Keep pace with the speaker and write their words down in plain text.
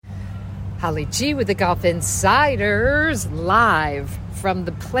Holly G with the Golf Insiders, live from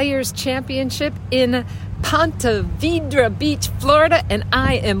the Players Championship in Ponte Vedra Beach, Florida, and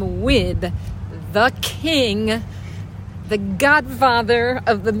I am with the king, the godfather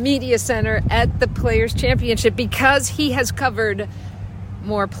of the media center at the Players Championship, because he has covered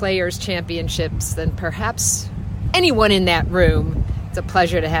more Players Championships than perhaps anyone in that room. It's a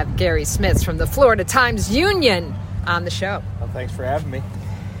pleasure to have Gary Smits from the Florida Times-Union on the show. Well, thanks for having me,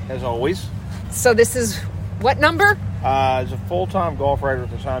 as always. So this is what number? As a full-time golf writer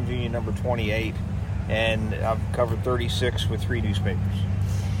at the Times-Union, number 28, and I've covered 36 with 3 newspapers.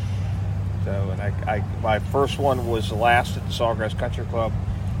 So, and my first one was the last at the Sawgrass Country Club,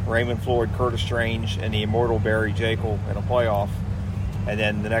 Raymond Floyd, Curtis Strange, and the immortal Barry Jekyll in a playoff. And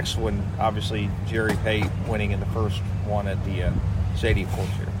then the next one, obviously, Jerry Pate winning in the first one at the Stadium Course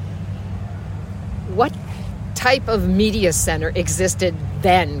here. What type of media center existed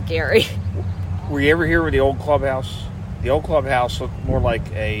then, Gary? Were you ever here with the old clubhouse? The old clubhouse looked more like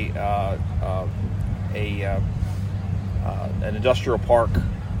an industrial park,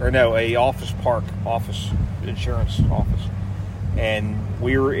 a office park, insurance office. And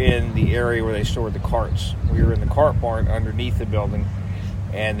we were in the area where they stored the carts. We were in the cart barn underneath the building,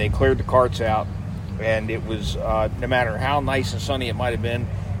 and they cleared the carts out. And it was, no matter how nice and sunny it might have been,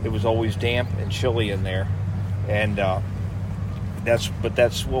 it was always damp and chilly in there. And that's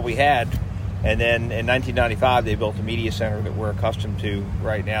what we had. And then in 1995, they built a media center that we're accustomed to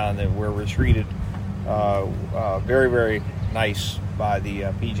right now, and that we're treated very, very nice by the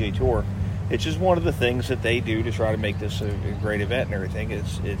PGA Tour. It's just one of the things that they do to try to make this a great event and everything.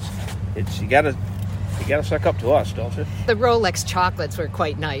 It's you gotta suck up to us, don't you? The Rolex chocolates were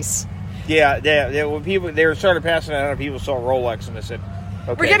quite nice. Yeah. When they started passing it out, people saw Rolex and they said,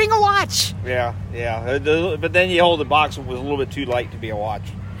 "Okay, we're getting a watch." Yeah. But then you hold the box, it was a little bit too light to be a watch.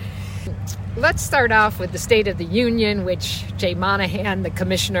 Let's start off with the State of the Union, which Jay Monahan, the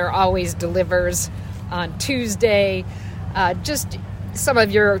commissioner, always delivers on Tuesday. Just some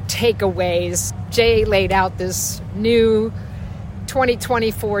of your takeaways. Jay laid out this new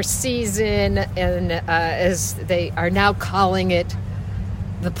 2024 season, and as they are now calling it,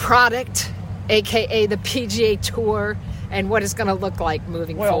 the product, a.k.a. the PGA Tour, and what it's going to look like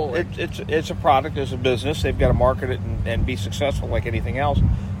moving forward. It's a product, it's a business. They've got to market it and be successful like anything else.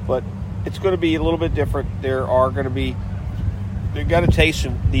 But it's going to be a little bit different. They've got to taste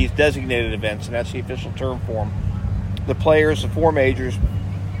these designated events, and that's the official term for them. The players, the 4 majors,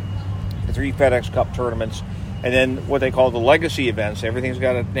 the 3 FedEx Cup tournaments, and then what they call the legacy events. Everything's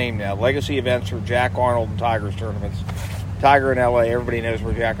got a name now. Legacy events are Jack Arnold and Tiger's tournaments. Tiger in LA, everybody knows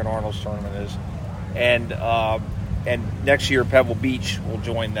where Jack and Arnold's tournament is. And next year, Pebble Beach will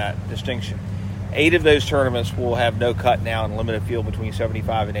join that distinction. 8 of those tournaments will have no cut now and limited field between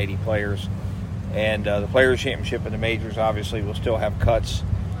 75 and 80 players. And the Players Championship and the majors obviously will still have cuts.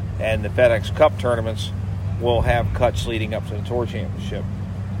 And the FedEx Cup tournaments will have cuts leading up to the Tour Championship.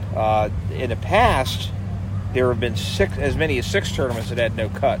 In the past, there have been as many as 6 tournaments that had no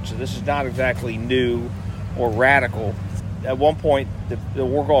cut. So this is not exactly new or radical. At one point, the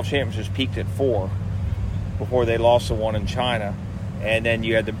World Golf Championships peaked at 4 before they lost the one in China. And then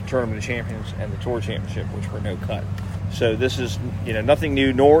you had the Tournament of Champions and the Tour Championship, which were no cut. So this is, nothing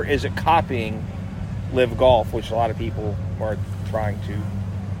new, nor is it copying Live Golf, which a lot of people are trying to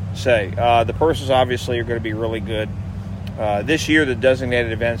say. The purses obviously are going to be really good. This year, the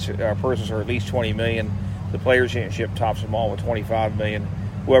designated events purses are at least $20 million. The Players Championship tops them all with $25 million.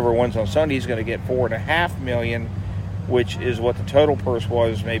 Whoever wins on Sunday is going to get $4.5 million, which is what the total purse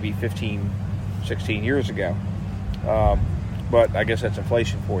was maybe 15, 16 years ago. But I guess that's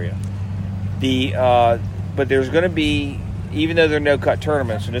inflation for you. But there's going to be, even though there are no-cut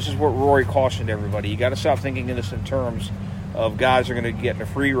tournaments, and this is what Rory cautioned everybody, you got to stop thinking of this in terms of guys are going to get in a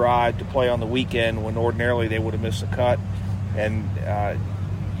free ride to play on the weekend when ordinarily they would have missed the cut. And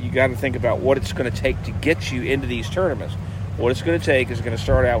you got to think about what it's going to take to get you into these tournaments. What it's going to take is going to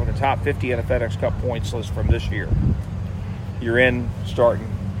start out with the top 50 on the FedEx Cup points list from this year. You're in starting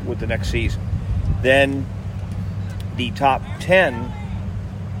with the next season. Then the top 10,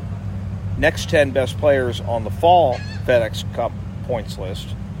 next 10 best players on the fall FedEx Cup points list.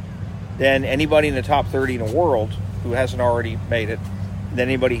 Then anybody in the top 30 in the world who hasn't already made it. Then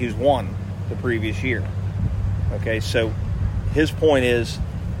anybody who's won the previous year. Okay, so his point is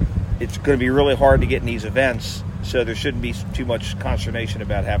it's going to be really hard to get in these events, so there shouldn't be too much consternation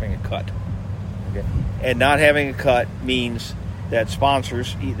about having a cut. Okay? And not having a cut means that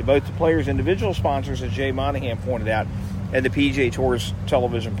sponsors, both the players' individual sponsors, as Jay Monahan pointed out, and the PGA Tour's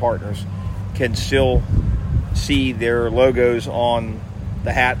television partners, can still see their logos on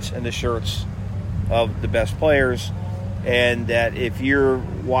the hats and the shirts of the best players, and that if you're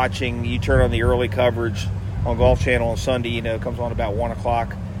watching, you turn on the early coverage on Golf Channel on Sunday, it comes on about 1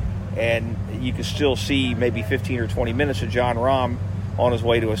 o'clock, and you can still see maybe 15 or 20 minutes of Jon Rahm on his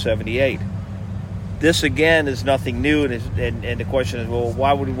way to a 78. This, again, is nothing new, and the question is, well,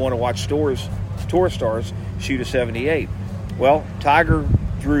 why would we want to watch tour stars shoot a 78? Well, Tiger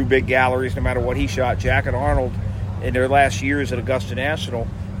drew big galleries no matter what he shot. Jack and Arnold, in their last years at Augusta National,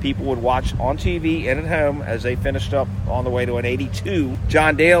 people would watch on TV and at home as they finished up on the way to an 82.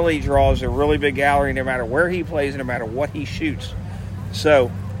 John Daly draws a really big gallery no matter where he plays and no matter what he shoots.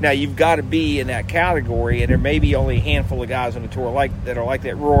 So now you've got to be in that category, and there may be only a handful of guys on the tour that are like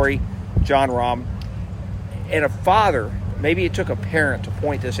that. Rory, Jon Rahm, and a father. Maybe it took a parent to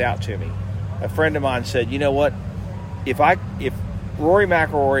point this out to me. A friend of mine said, you know what, if Rory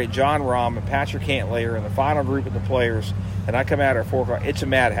McIlroy and Jon Rahm and Patrick Cantlay are in the final group of the players, and I come out at 4 o'clock, it's a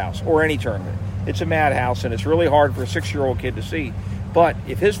madhouse, or any tournament. It's a madhouse, and it's really hard for a 6-year-old kid to see. But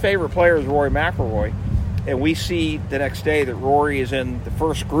if his favorite player is Rory McIlroy, and we see the next day that Rory is in the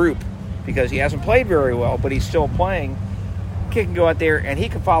first group because he hasn't played very well, but he's still playing, kid can go out there and he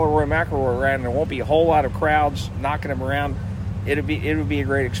can follow Rory McIlroy around, and there won't be a whole lot of crowds knocking him around. It would be a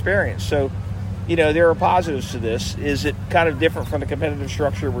great experience. So, there are positives to this. Is it kind of different from the competitive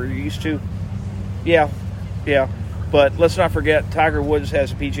structure we're used to? Yeah. But let's not forget, Tiger Woods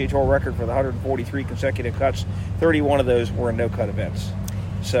has a PGA Tour record for the 143 consecutive cuts. 31 of those were in no-cut events.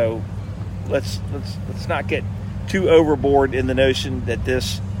 So let's not get too overboard in the notion that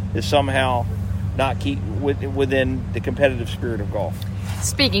this is somehow not keep within the competitive spirit of golf.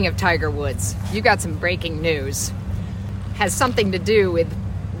 Speaking of Tiger Woods, you got some breaking news. Has something to do with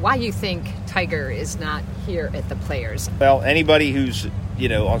why you think Tiger is not here at the Players. Well, anybody who's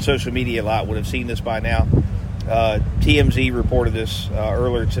on social media a lot would have seen this by now. TMZ reported this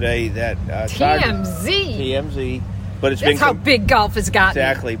earlier today that TMZ, but it's that's how big golf has gotten.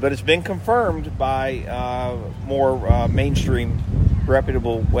 Exactly, but it's been confirmed by more mainstream,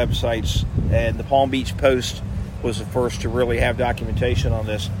 reputable websites, and the Palm Beach Post was the first to really have documentation on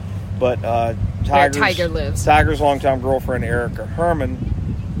this. But Tiger lives. Tiger's longtime girlfriend, Erica Herman,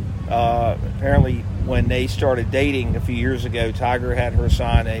 apparently when they started dating a few years ago, Tiger had her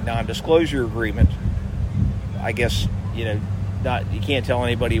sign a non-disclosure agreement. I guess, you can't tell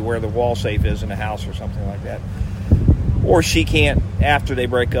anybody where the wall safe is in the house or something like that. Or she can't, after they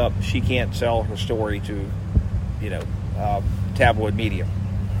break up, she can't sell her story to, tabloid media.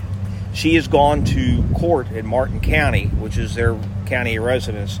 She has gone to court in Martin County, which is their county of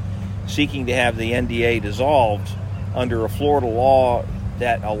residence, seeking to have the NDA dissolved under a Florida law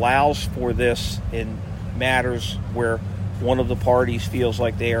that allows for this in matters where one of the parties feels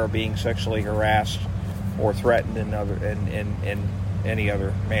like they are being sexually harassed or threatened in any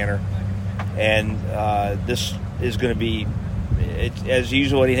other manner. And this is going to be, as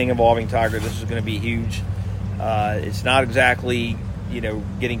usual, anything involving Tiger, this is going to be huge. It's not exactly,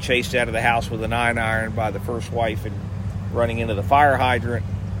 getting chased out of the house with a 9-iron by the first wife and running into the fire hydrant.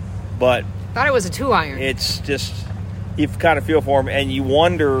 But thought it was a 2-iron. It's just, you kind of feel for him, and you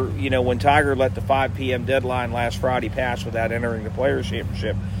wonder, when Tiger let the 5 p.m. deadline last Friday pass without entering the Players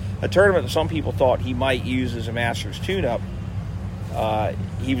Championship, a tournament that some people thought he might use as a Masters tune-up.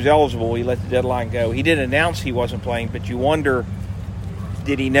 He was eligible. He let the deadline go. He didn't announce he wasn't playing, but you wonder,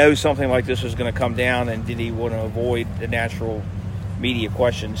 did he know something like this was going to come down, and did he want to avoid the natural media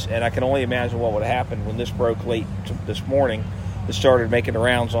questions? And I can only imagine what would have happened when this broke late this morning. It started making the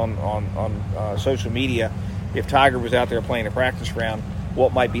rounds on social media. If Tiger was out there playing a practice round,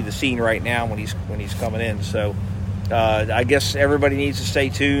 what might be the scene right now when he's coming in? So I guess everybody needs to stay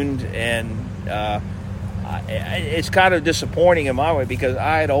tuned, and it's kind of disappointing in my way because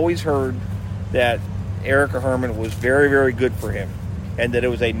I had always heard that Erica Herman was very, very good for him, and that it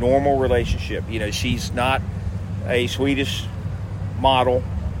was a normal relationship. She's not a Swedish model.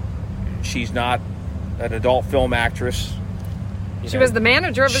 She's not an adult film actress. She was the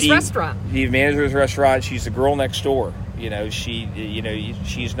manager of his restaurant. The manager of his restaurant. She's the girl next door.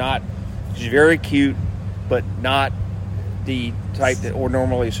 She's very cute, but not the type that we're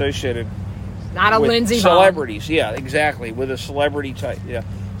normally associated. Not a with Lindsay celebrities. Vaughn. Yeah, exactly. With a celebrity type. Yeah.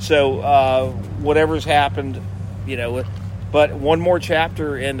 So whatever's happened, but one more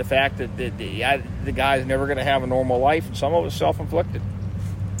chapter in the fact that the guy's never going to have a normal life, and some of it's self-inflicted.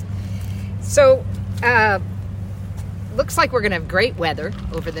 So, looks like we're going to have great weather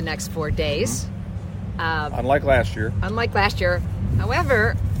over the next 4 days. Unlike last year.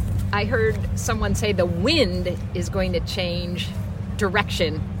 However, I heard someone say the wind is going to change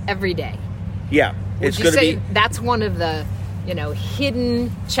direction every day. Yeah. Would you say that's one of the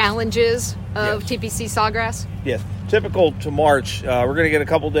hidden challenges of TPC Sawgrass? Yes. Typical to March, we're going to get a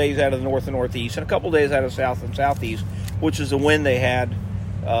couple days out of the north and northeast and a couple days out of south and southeast, which is the wind they had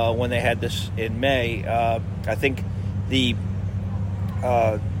when they had this in May. I think the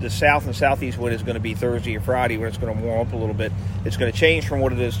south and southeast wind is going to be Thursday and Friday when it's going to warm up a little bit. It's going to change from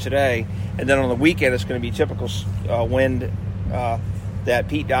what it is today, and then on the weekend it's going to be typical wind that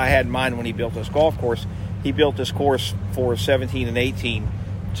Pete Dye had in mind when he built this golf course. He built this course for 17 and 18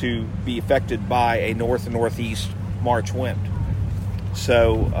 to be affected by a north and northeast March wind.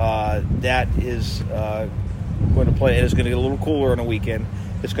 So that is going to play. It's going to get a little cooler on the weekend.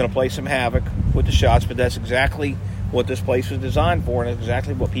 It's going to play some havoc with the shots, but that's exactly what this place was designed for, and it's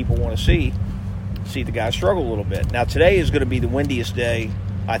exactly what people want to see the guys struggle a little bit. Now today is going to be the windiest day,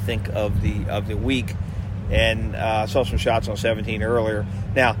 I think, of the week, and I saw some shots on 17 earlier.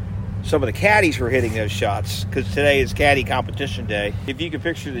 Now some of the caddies were hitting those shots because today is caddy competition day. If you can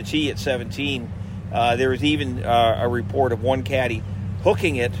picture the tee at 17, there was even a report of one caddy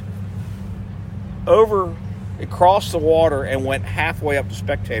hooking it over across the water and went halfway up the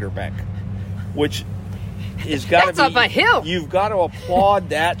spectator bank, which is got to be up a hill. You've got to applaud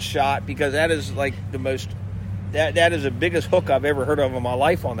that shot because that is like the most. That is the biggest hook I've ever heard of in my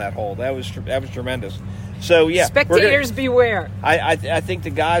life on that hole. That was tremendous. So yeah, spectators beware. I think the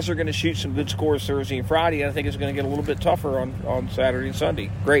guys are going to shoot some good scores Thursday and Friday, and I think it's going to get a little bit tougher on Saturday and Sunday.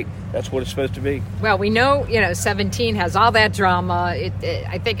 Great, that's what it's supposed to be. Well, we know 17 has all that drama.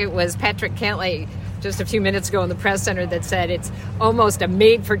 I think it was Patrick Cantley just a few minutes ago in the press center that said it's almost a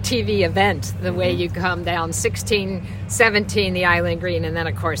made-for-TV event, the way you come down 16, 17, the Island Green, and then,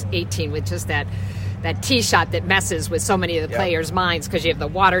 of course, 18 with just that tee shot that messes with so many of the players' minds because you have the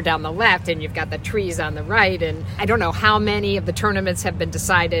water down the left and you've got the trees on the right. And I don't know how many of the tournaments have been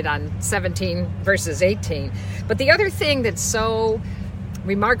decided on 17 versus 18. But the other thing that's so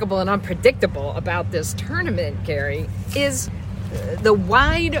remarkable and unpredictable about this tournament, Gary, is the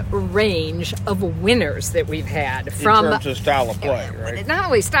wide range of winners that we've had from in terms of style of play, right? Not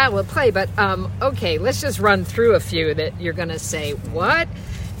only style of play, but okay, let's just run through a few that you're going to say, what?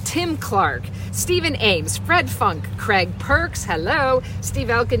 Tim Clark, Stephen Ames, Fred Funk, Craig Perks, hello, Steve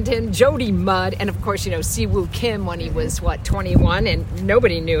Elkington, Jody Mudd, and of course, Siwoo Kim when he was, 21, and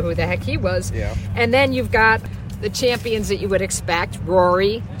nobody knew who the heck he was. Yeah. And then you've got the champions that you would expect,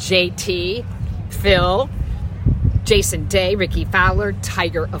 Rory, JT, Phil, Jason Day, Ricky Fowler,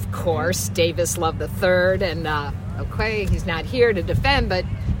 Tiger, of course, Davis Love III, and, okay, he's not here to defend, but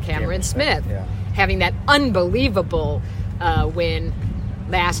Cameron Smith, having that unbelievable win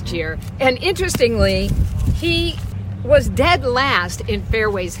last year. And interestingly, he was dead last in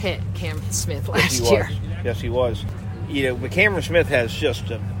fairways hit, Cameron Smith, last year. Yes, he was. But Cameron Smith has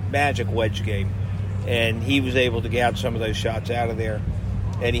just a magic wedge game, and he was able to get some of those shots out of there,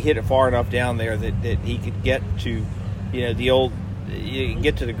 and he hit it far enough down there that he could get to, get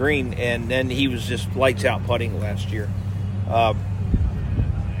to the green, and then he was just lights out putting last year.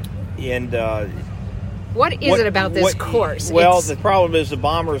 What is it about this course? Well, the problem is the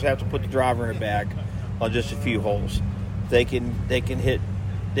Bombers have to put the driver in a bag on just a few holes. They can hit.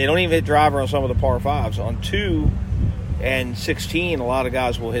 They don't even hit driver on some of the par fives. On 2 and 16, a lot of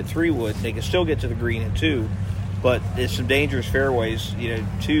guys will hit 3-wood. They can still get to the green in 2, but it's some dangerous fairways.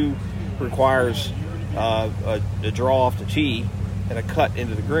 2 requires a draw off the tee and a cut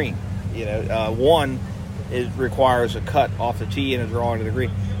into the green. 1 requires a cut off the tee and a draw into the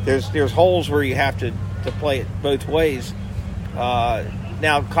green. There's holes where you have to play it both ways.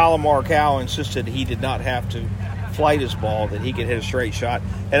 Now, Colin Morikawa insisted he did not have to flight his ball, that he could hit a straight shot.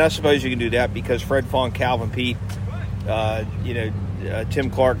 And I suppose you can do that because Fred Funk, Calvin Pete, Tim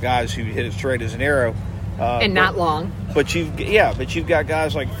Clark, guys who hit it straight as an arrow. And not long. But you've got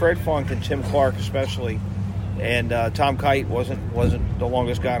guys like Fred Funk and Tim Clark especially. And Tom Kite wasn't the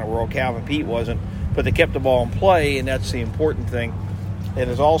longest guy in the world. Calvin Pete wasn't. But they kept the ball in play, and that's the important thing. And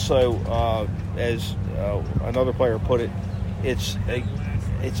it's also, as another player put it, it's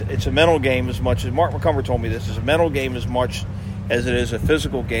a mental game as much as Mark McCumber told me this. It's a mental game as much as it is a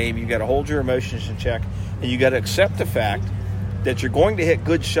physical game. You got to hold your emotions in check, and you got to accept the fact that you're going to hit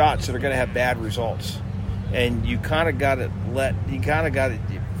good shots that are going to have bad results, and you kind of got to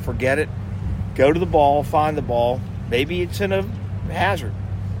forget it, go to the ball, find the ball. Maybe it's in a hazard.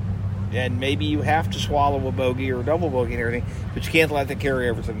 And maybe you have to swallow a bogey or a double bogey and everything, but you can't let that carry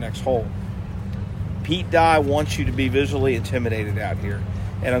over to the next hole. Pete Dye wants you to be visually intimidated out here.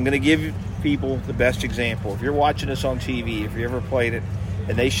 And I'm going to give people the best example. If you're watching this on TV, if you ever played it,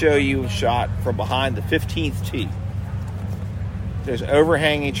 and they show you a shot from behind the 15th tee, there's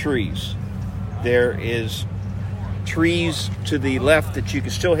overhanging trees. There is trees to the left that you can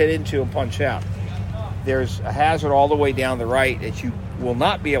still hit into and punch out. There's a hazard all the way down the right that you will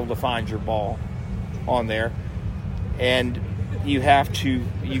not be able to find your ball on there. And you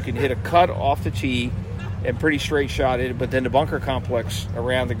can hit a cut off the tee and pretty straight shot it, but then the bunker complex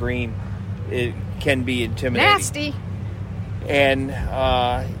around the green, it can be intimidating. Nasty. And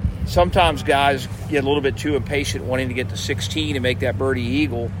sometimes guys get a little bit too impatient wanting to get to 16 and make that birdie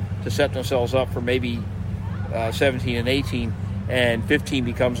eagle to set themselves up for maybe 17 and 18, and 15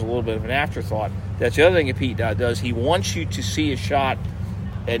 becomes a little bit of an afterthought. That's the other thing that Pete Dye does. He wants you to see a shot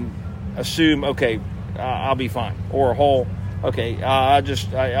and assume, okay, I'll be fine. Or a hole, okay,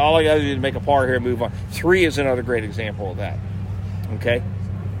 all I got to do is make a par here and move on. 3 is another great example of that. Okay?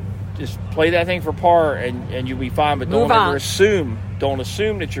 Just play that thing for par and you'll be fine, but don't ever assume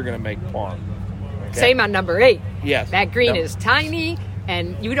that you're going to make par. Okay? Same on number 8. Yes. That green is tiny,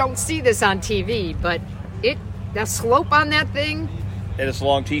 and you don't see this on TV, but the slope on that thing. And it's a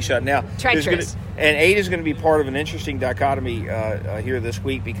long tee shot. Now, treacherous. And 8 is going to be part of an interesting dichotomy here this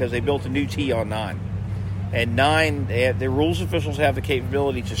week because they built a new tee on 9. And 9, the rules officials have the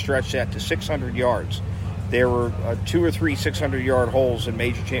capability to stretch that to 600 yards. There were 2 or 3 600-yard holes in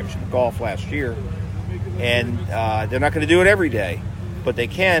major championship golf last year. And they're not going to do it every day, but they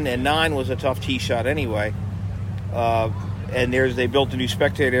can. And 9 was a tough tee shot anyway. And they built a new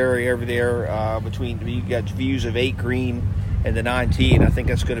spectator area over there between, you got views of 8 green and the 9 tee, and I think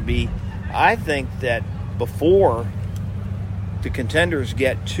that's going to be, I think that before the contenders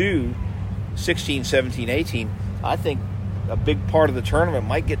get to 16, 17, 18, I think a big part of the tournament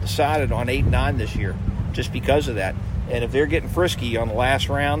might get decided on 8 and 9 this year just because of that. And if they're getting frisky on the last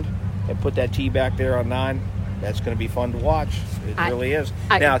round and put that tee back there on 9, that's going to be fun to watch. It really is.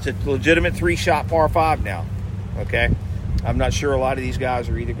 Now, it's a legitimate 3-shot par 5 now, okay? I'm not sure a lot of these guys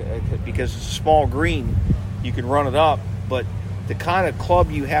are either, because it's a small green, you can run it up, but the kind of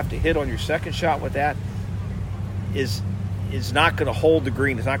club you have to hit on your second shot with that is not going to hold the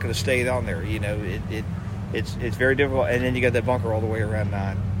green. It's not going to stay down there. You know, it's very difficult. And then you got that bunker all the way around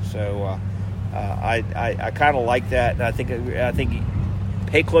 9. So I kind of like that, and I think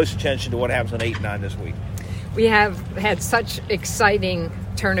pay close attention to what happens on 8 and 9 this week. We have had such exciting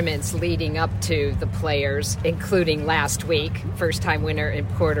tournaments leading up to the Players, including last week, first-time winner in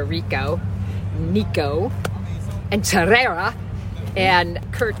Puerto Rico, Nico, and Carrera, and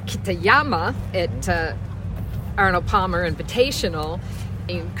Kurt Kitayama at Arnold Palmer Invitational.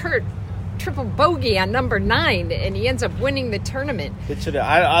 And Kurt, triple bogey on number 9, and he ends up winning the tournament.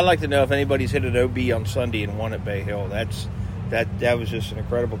 I'd like to know if anybody's hit an OB on Sunday and won at Bay Hill. That was just an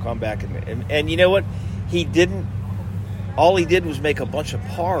incredible comeback. And you know what? All he did was make a bunch of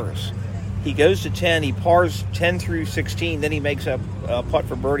pars. He goes to 10, he pars 10 through 16, then he makes a putt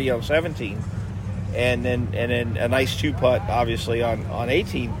for birdie on 17, and then a nice 2-putt, obviously, on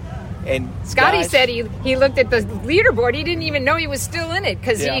 18. And Scotty said he looked at the leaderboard. He didn't even know he was still in it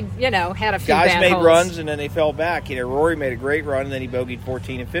because he had a few guys bad made holes. runs and then they fell back. Rory made a great run and then he bogeyed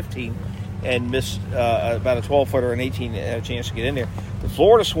 14 and 15 and missed about a 12-footer and 18 had a chance to get in there. The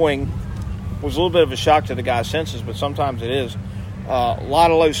Florida swing was a little bit of a shock to the guy's senses, but sometimes it is. A lot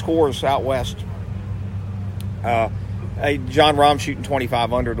of low scores out west. John Rahm shooting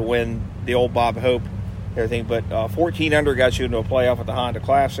 25 under to win the old Bob Hope, everything, but 14 under got you into a playoff at the Honda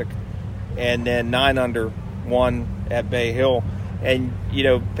Classic, and then 9 under won at Bay Hill. And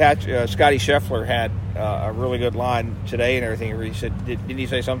Scotty Scheffler had a really good line today and everything where he said, did he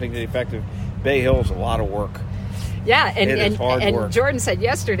say something to the effect of Bay Hill is a lot of work. Yeah, and work. Jordan said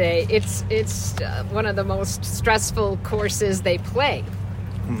yesterday it's one of the most stressful courses they play.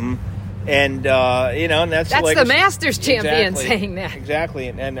 Mm-hmm. And and that's the Masters champion saying that. Exactly,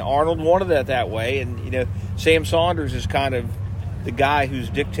 and Arnold wanted that way. And Sam Saunders is kind of the guy who's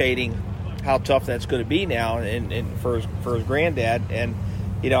dictating how tough that's going to be now, and for his granddad. And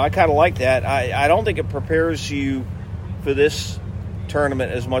I kind of like that. I don't think it prepares you for this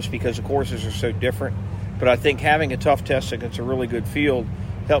tournament as much because the courses are so different. But I think having a tough test against a really good field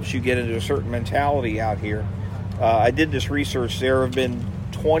helps you get into a certain mentality out here. I did this research. There have been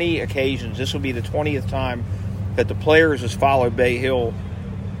 20 occasions. This will be the 20th time that the Players has followed Bay Hill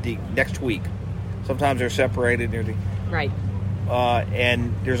the next week. Sometimes they're separated. Right.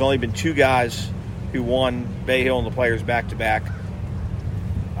 And there's only been 2 guys who won Bay Hill and the Players back-to-back.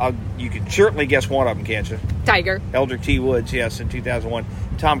 You can certainly guess one of them, can't you? Tiger. Eldrick T. Woods, yes, in 2001.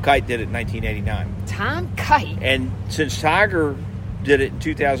 Tom Kite did it in 1989. Tom Kite. And since Tiger did it in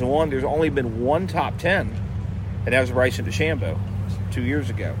 2001, there's only been one top 10, and that was Bryson DeChambeau 2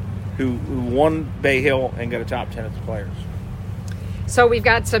 years ago, who won Bay Hill and got a top 10 at the Players. So we've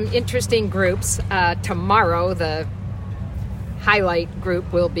got some interesting groups. Tomorrow, the highlight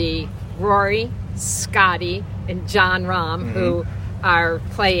group will be Rory, Scotty, and John Rahm, who are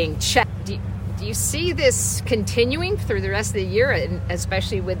playing chess. Do you see this continuing through the rest of the year, and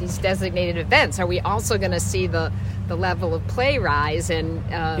especially with these designated events? Are we also going to see the level of play rise and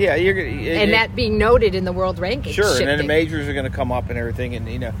that being noted in the world rankings? Sure, shifting? And then the majors are going to come up and everything,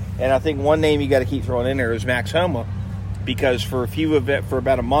 and I think one name you got to keep throwing in there is Max Homa, because for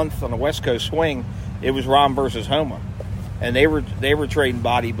about a month on the West Coast swing, it was Rahm versus Homa, and they were trading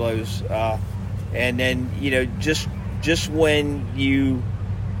body blows, and then just when you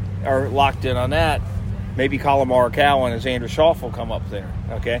are locked in on that, maybe Colin Morikawa and Xander Schauffele will come up there,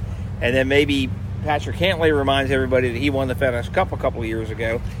 okay? And then maybe Patrick Cantlay reminds everybody that he won the FedEx Cup a couple of years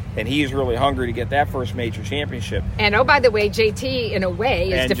ago, and he's really hungry to get that first major championship. And, oh, by the way, JT, in a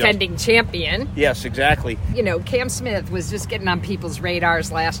way, is defending champion. Yes, exactly. Cam Smith was just getting on people's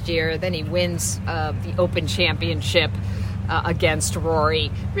radars last year. Then he wins the Open Championship against Rory.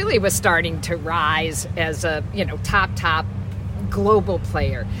 Really was starting to rise as a, top global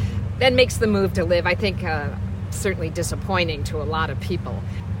player. Then makes the move to live. I think certainly disappointing to a lot of people.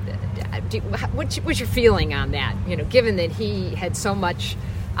 What's your feeling on that? Given that he had so much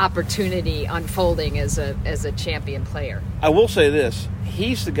opportunity unfolding as a champion player. I will say this: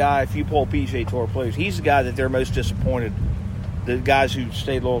 he's the guy. If you pull PGA Tour players, he's the guy that they're most disappointed. The guys who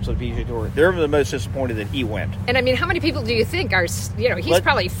stayed loyal to the PGA Tour, they're the most disappointed that he went. And I mean, how many people do you think are? He's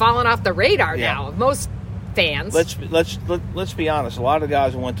probably fallen off the radar now of most fans. Let's be honest. A lot of the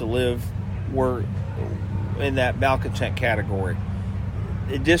guys who went to live were in that malcontent category.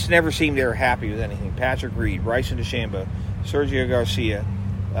 It just never seemed they were happy with anything. Patrick Reed, Bryson DeChambeau, Sergio Garcia,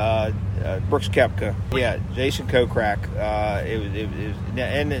 Brooks Koepka, Jason Kokrak.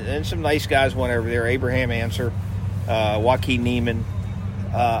 And some nice guys went over there. Abraham Answer, Joaquin Niemann.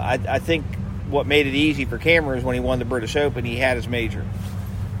 I think what made it easy for Cameron is when he won the British Open, he had his major,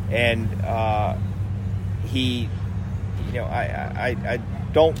 and I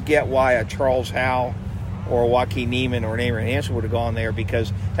don't get why a Charles Howell or a Joaquin Niemann or an Abraham Answer would have gone there,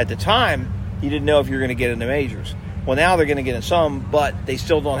 because at the time you didn't know if you were going to get in the majors. Well, now they're going to get in some, but they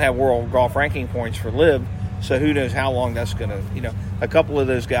still don't have world golf ranking points for LIV, so who knows how long that's going to, a couple of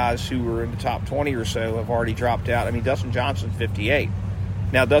those guys who were in the top 20 or so have already dropped out. I mean, Dustin Johnson's 58.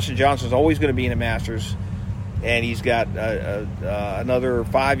 Now, Dustin Johnson's always going to be in the Masters, and he's got another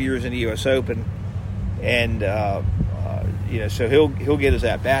 5 years in the U.S. Open, and, so he'll get his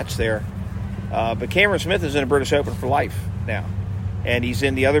at-bats there. But Cameron Smith is in a British Open for life now, and he's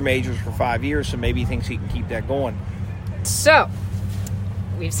in the other majors for 5 years, so maybe he thinks he can keep that going. So,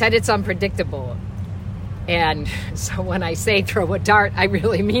 we've said it's unpredictable, and so when I say throw a dart, I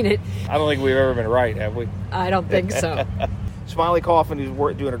really mean it. I don't think we've ever been right, have we? I don't think so. Smiley Coffin,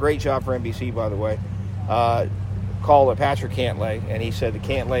 who's doing a great job for NBC, by the way, called Patrick Cantlay, and he said that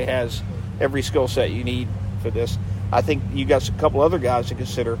Cantlay has every skill set you need for this. I think you got a couple other guys to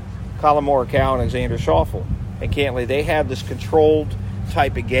consider, Colin Morikawa and Xander Schauffele and Cantlay. They have this controlled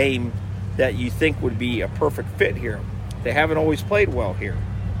type of game that you think would be a perfect fit here. They haven't always played well here.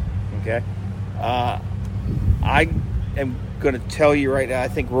 Okay? I am going to tell you right now, I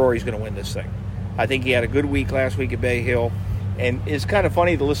think Rory's going to win this thing. I think he had a good week last week at Bay Hill. And it's kind of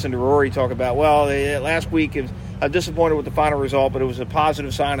funny to listen to Rory talk about, last week I'm disappointed with the final result, but it was a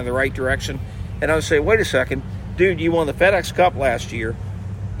positive sign in the right direction. And I would say, wait a second, dude, you won the FedEx Cup last year.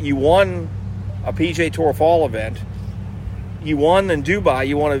 You won a PGA Tour fall event. You won in Dubai.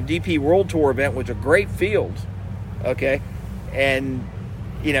 You won a DP World Tour event with a great field. Okay? And,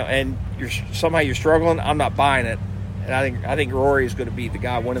 and you're struggling. I'm not buying it. And I think Rory is going to be the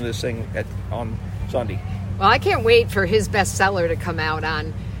guy winning this thing on Sunday. Well, I can't wait for his bestseller to come out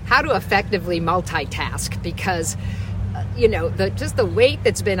on how to effectively multitask, because, just the weight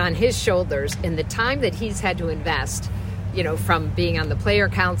that's been on his shoulders and the time that he's had to invest, from being on the player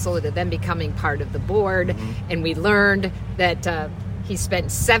council to then becoming part of the board. Mm-hmm. And we learned that he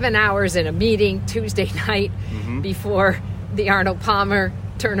spent 7 hours in a meeting Tuesday night before the Arnold Palmer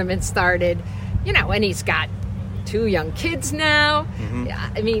tournament started, and he's got 2 young kids now.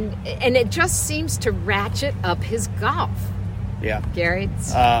 Mm-hmm. I mean, and it just seems to ratchet up his golf. Yeah. Gary?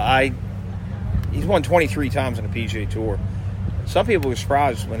 He's won 23 times on the PGA Tour. Some people are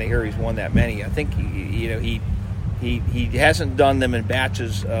surprised when they hear he's won that many. I think, he hasn't done them in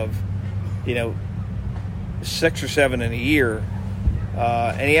batches of, 6 or 7 in a year.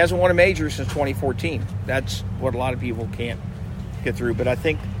 And he hasn't won a major since 2014. That's what a lot of people can't get through. But I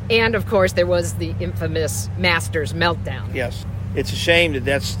think... And, of course, there was the infamous Masters meltdown. Yes. It's a shame that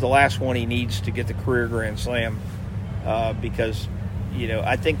that's the last one he needs to get the career Grand Slam, because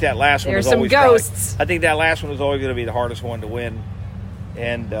I think that last one There's was some always ghosts. I think that last one was always going to be the hardest one to win,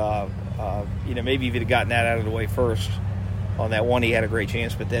 and maybe if he'd have gotten that out of the way first on that one, he had a great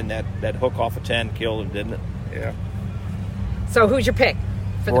chance. But then that hook off of 10 killed him, didn't it? Yeah. So who's your pick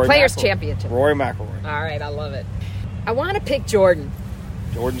for the Players' Championship? Rory McIlroy. All right, I love it. I want to pick Jordan.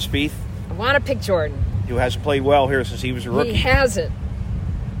 Jordan Spieth. I want to pick Jordan. Who hasn't played well here since he was a rookie. He hasn't.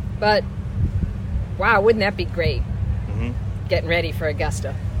 But, wow, wouldn't that be great? Mm-hmm. Getting ready for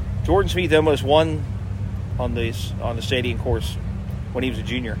Augusta. Jordan Spieth almost won on the Stadium course when he was a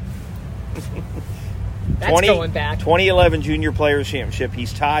junior. That's going back. 2011 Junior Players Championship.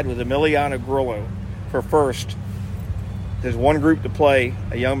 He's tied with Emiliano Grillo for first. There's one group to play.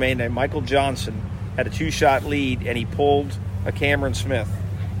 A young man named Michael Johnson had a 2-shot lead, and he pulled a Cameron Smith.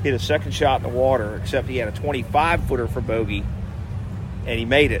 Hit a second shot in the water, except he had a 25-footer for bogey, and he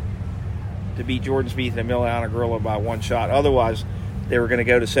made it to beat Jordan Spieth and Emiliano Grillo by 1 shot. Otherwise, they were going to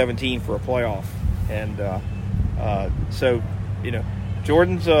go to 17 for a playoff. And so,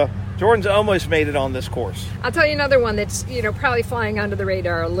 Jordan's almost made it on this course. I'll tell you another one that's, probably flying under the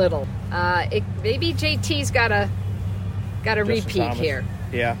radar a little. Maybe JT's got a repeat Thomas. here.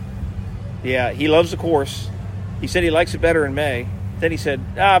 Yeah, he loves the course. He said he likes it better in May. Then he said,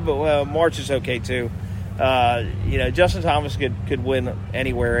 but March is okay too. Justin Thomas could win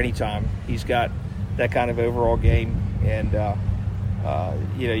anywhere, anytime. He's got that kind of overall game, and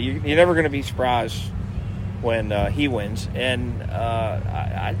you're never going to be surprised when he wins. And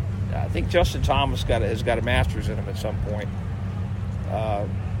I think Justin Thomas has got a Masters in him at some point.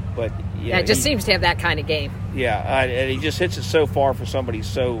 But it just seems to have that kind of game. Yeah, and he just hits it so far for somebody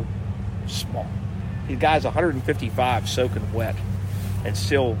so small. The guy's 155 soaking wet, and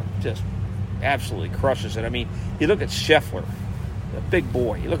still just absolutely crushes it. I mean, you look at Scheffler, a big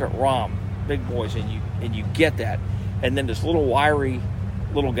boy. You look at Rahm, big boys, and you get that. And then this little wiry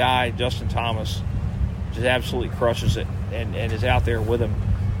little guy, Justin Thomas, just absolutely crushes it and is out there with him.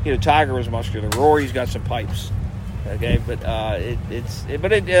 Tiger was muscular. Rory's got some pipes. Okay, but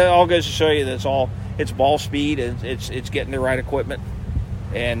it all goes to show you that it's ball speed, and it's getting the right equipment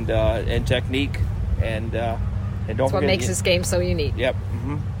and technique, and don't That's forget what makes this game so unique. Yep.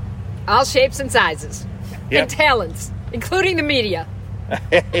 Mm-hmm. All shapes and sizes. Yep. And talents, including the media.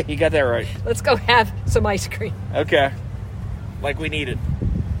 You got that right. Let's go have some ice cream. Okay. Like we need it.